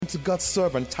to God's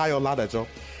servant Tayo Ladajo,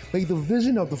 may the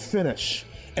vision of the finish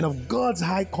and of God's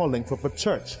high calling for the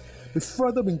church be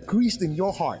further increased in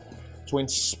your heart to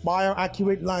inspire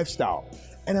accurate lifestyle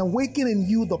and awaken in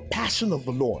you the passion of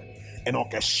the Lord and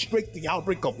orchestrate the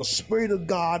outbreak of the Spirit of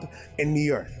God in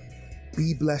the earth.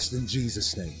 Be blessed in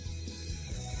Jesus' name.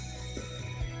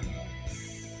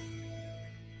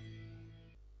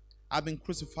 I've been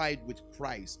crucified with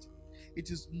Christ. It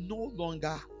is no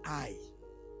longer I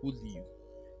who live.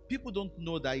 People don't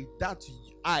know that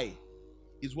I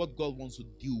is what God wants to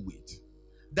deal with.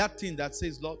 That thing that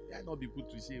says, Lord, may I not be put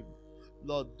to shame.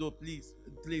 Lord, though, please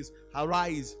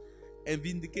arise and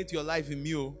vindicate your life in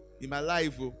me, in my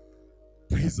life.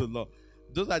 Praise the Lord.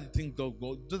 Those are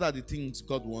the things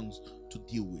God wants to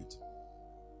deal with.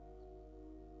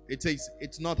 It says,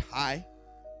 it's not I.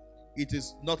 It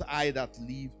is not I that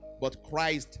live, but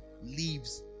Christ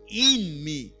lives in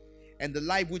me. And the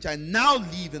life which I now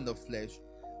live in the flesh,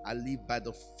 I live by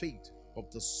the faith of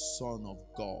the Son of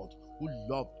God, who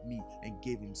loved me and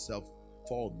gave himself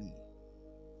for me.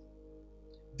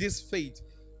 This faith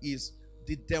is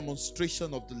the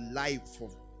demonstration of the life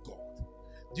of God.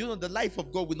 Do you know the life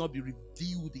of God will not be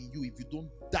revealed in you if you don't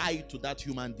die to that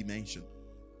human dimension?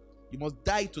 You must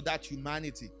die to that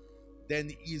humanity.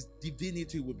 Then his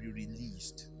divinity will be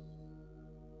released.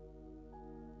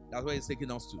 That's what he's taking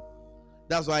us to.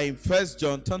 That's why in 1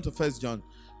 John, turn to 1 John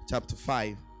chapter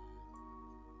 5.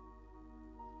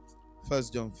 1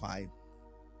 John 5.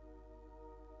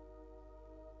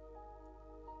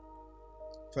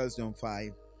 1 John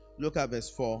 5. Look at verse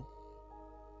 4.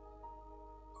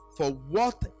 For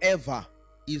whatever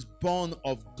is born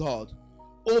of God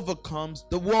overcomes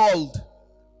the world.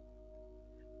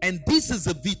 And this is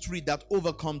a victory that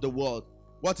overcomes the world.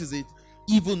 What is it?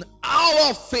 Even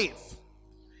our faith.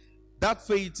 That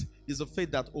faith is a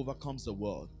faith that overcomes the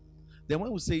world. Then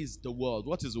when we say it's the world,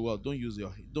 what is the world? Don't use your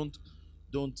hair. Don't,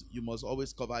 you must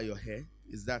always cover your hair.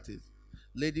 Is that it?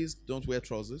 Ladies, don't wear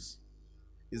trousers.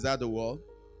 Is that the world?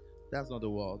 That's not the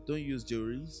world. Don't use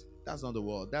jewelries. That's not the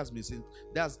world. That's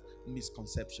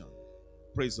misconception.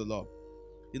 Praise the Lord.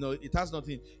 You know, it has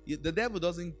nothing. The devil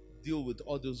doesn't deal with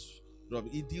all those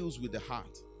rubbish. He deals with the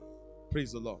heart.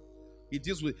 Praise the Lord. He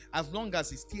deals with, as long as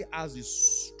he still has a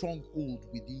stronghold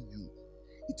within you.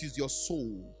 It is your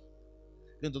soul.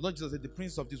 Then the Lord Jesus said, the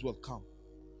prince of this world come.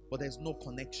 But there's no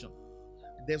connection.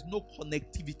 There's no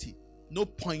connectivity. No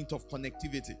point of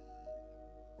connectivity.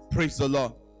 Praise the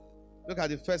Lord. Look at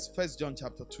the first John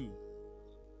chapter 2.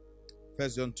 1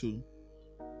 John 2.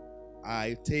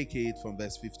 I take it from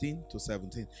verse 15 to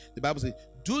 17. The Bible says,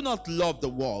 do not love the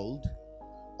world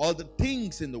or the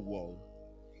things in the world.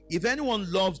 If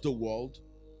anyone loves the world,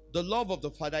 the love of the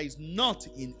Father is not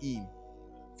in him.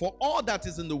 For all that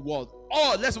is in the world,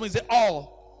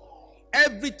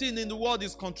 everything in the world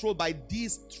is controlled by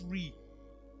these three.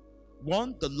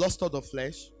 One, the lust of the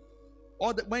flesh.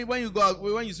 Or when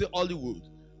you say Hollywood,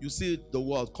 you see the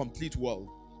world, complete world.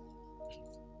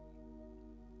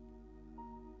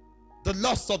 The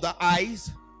lust of the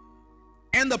eyes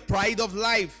and the pride of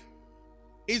life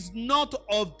is not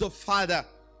of the Father,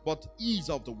 but is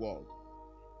of the world.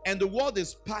 And the world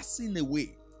is passing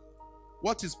away.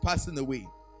 What is passing away?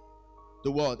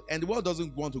 The world. And the world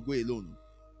doesn't want to go alone.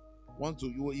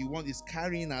 It's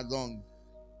carrying along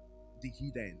the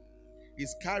hidden.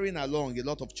 It's carrying along a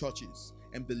lot of churches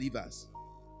and believers.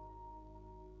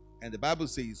 And the Bible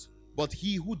says, but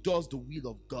he who does the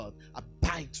will of God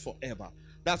abides forever.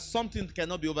 That's something that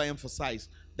cannot be overemphasized.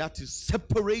 That is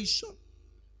separation.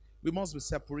 We must be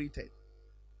separated.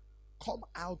 Come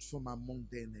out from among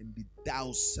them and be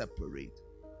thou separate.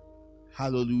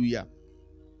 Hallelujah.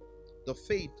 The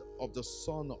faith of the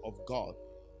Son of God.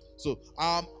 So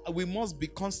we must be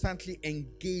constantly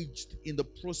engaged in the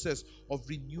process of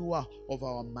renewal of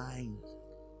our mind.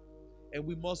 And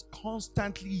we must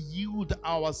constantly yield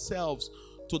ourselves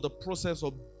to the process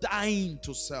of dying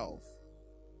to self.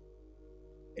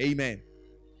 Amen.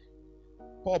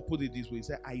 Paul put it this way. He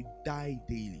said, I die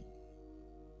daily.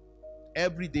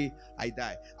 Every day I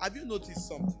die. Have you noticed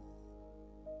something?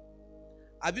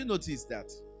 Have you noticed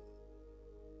that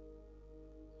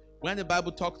when the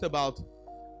Bible talked about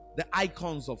the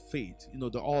icons of faith,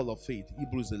 the all of faith,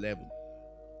 Hebrews 11,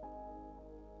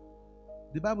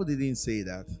 the Bible didn't say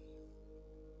that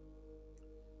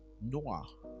Noah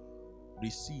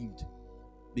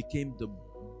became the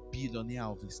billionaire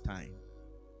of his time.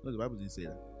 No, the Bible didn't say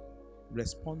that.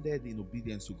 Responded in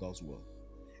obedience to God's word.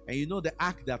 And the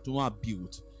ark that Noah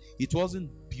built, it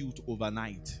wasn't built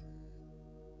overnight.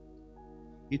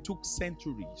 It took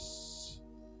centuries.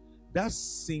 That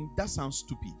sounds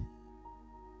stupid.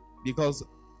 Because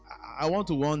I want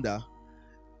to wonder,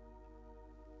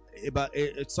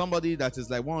 somebody that is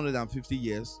like 150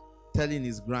 years telling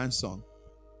his grandson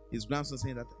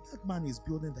saying that man is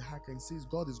building the ark and says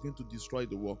God is going to destroy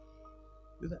the world.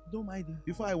 He's like, don't mind him.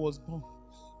 Before I was born,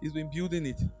 he's been building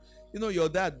it. You know, your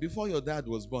dad, before your dad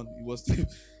was born, he was still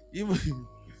even.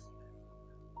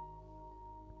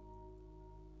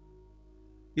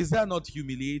 Is that not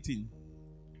humiliating?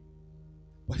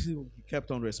 But he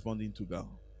kept on responding to God.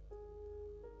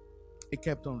 He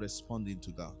kept on responding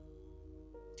to God.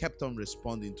 Kept on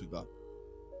responding to God.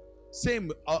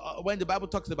 Same when the Bible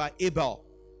talks about Abel.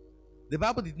 The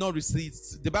Bible did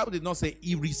not say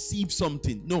he received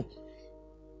something. No.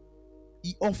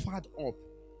 He offered up.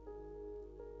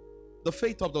 The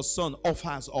faith of the Son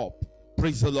offers up.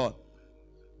 Praise the Lord.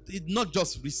 He did not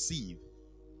just receive.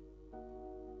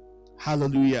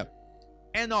 Hallelujah.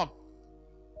 Enoch,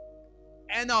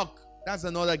 that's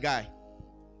another guy.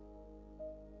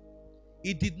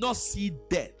 He did not see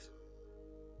death.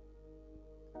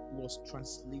 He was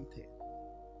translated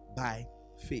by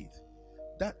faith.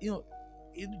 That, do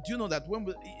you know that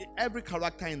every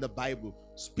character in the Bible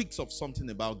speaks of something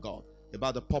about God,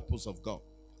 about the purpose of God?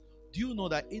 Do you know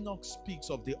that Enoch speaks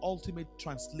of the ultimate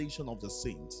translation of the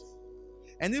saints?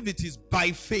 And if it is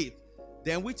by faith,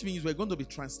 then which means we're going to be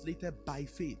translated by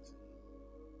faith.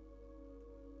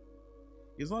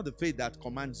 It's not the faith that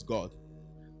commands God,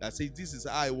 that says this is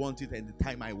how I want it and the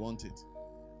time I want it.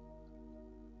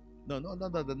 No,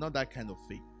 not that kind of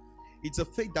faith. It's a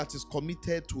faith that is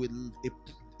committed to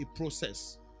a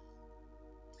process.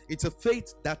 It's a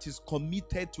faith that is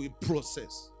committed to a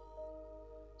process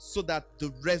so that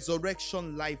the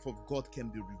resurrection life of God can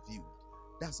be revealed.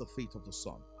 That's the faith of the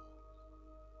Son.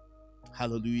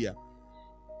 Hallelujah.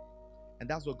 And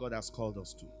that's what God has called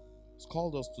us to. He's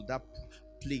called us to that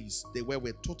place where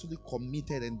we're totally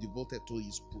committed and devoted to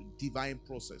His divine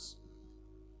process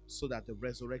so that the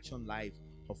resurrection life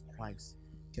of Christ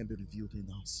can be revealed in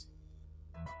us.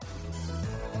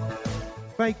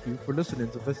 Thank you for listening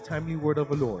to this timely word of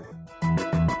the Lord.